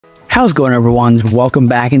How's it going, everyone? Welcome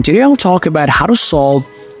back, and today I'll talk about how to solve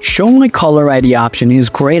show my caller ID option is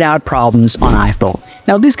grayed out problems on iPhone.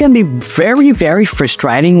 Now this can be very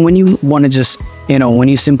frustrating when you want to just, when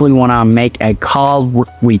you simply want to make a call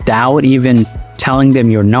without even telling them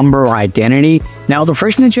your number or identity. Now the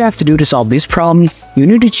first thing that you have to do to solve this problem, you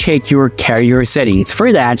need to check your carrier settings.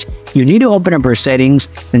 For that, you need to open up your settings,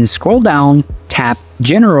 then scroll down, tap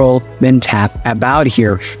General, then tap About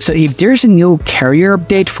here. So if there's a new carrier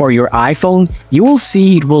update for your iPhone, you will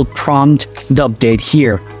see it will prompt the update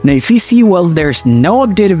here. Now if you see, well, there's no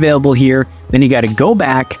update available here, then you got to go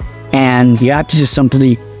back and you have to just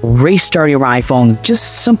simply restart your iPhone.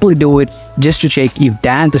 Just simply do it just to check if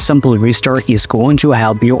the simple restart is going to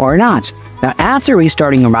help you or not. Now after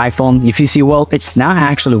restarting your iPhone, if you see, well, it's not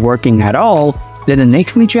actually working at all, then the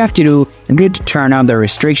next thing that you have to do, you need to turn on the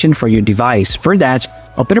restriction for your device. For that,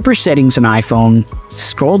 open up your settings on iPhone,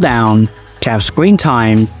 scroll down, tap Screen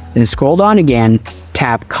Time, then scroll down again,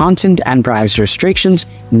 tap Content and Privacy Restrictions.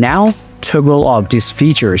 Now toggle off these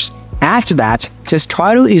features. After that, just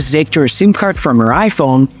try to eject your SIM card from your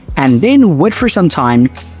iPhone and then wait for some time.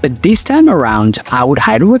 But this time around, I would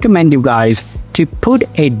highly recommend you guys to put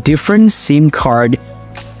a different SIM card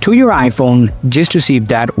to your iPhone just to see if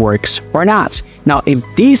that works or not. Now, if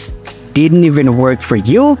this didn't even work for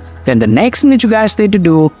you, then the next thing that you guys need to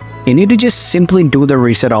do, you need to just simply do the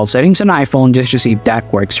reset all settings on iPhone just to see if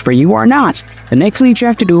that works for you or not. The next thing that you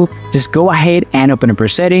have to do, just go ahead and open up your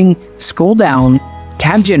setting, scroll down,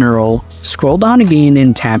 tap General, scroll down again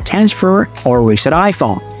and tap Transfer or Reset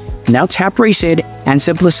iPhone. Now tap Reset and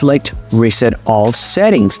simply select Reset All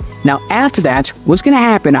Settings. Now after that, what's going to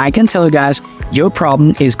happen, I can tell you guys, your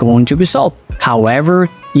problem is going to be solved. However,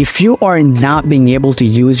 if you are not being able to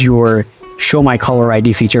use your Show My Caller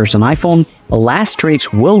ID features on iPhone, the last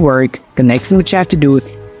tricks will work. The next thing that you have to do,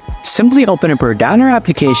 simply open up your dialer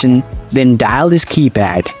application, then dial this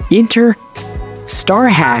keypad, enter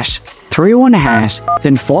 *#31#,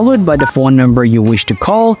 then followed by the phone number you wish to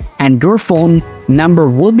call, and your phone number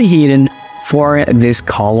will be hidden for this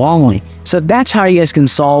call only. So that's how you guys can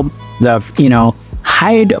solve the,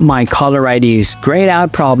 hide my caller IDs grayed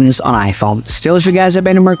out problems on iPhone. Still, if you guys have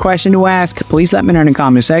any more questions to ask, please let me know in the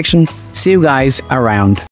comment section. See you guys around.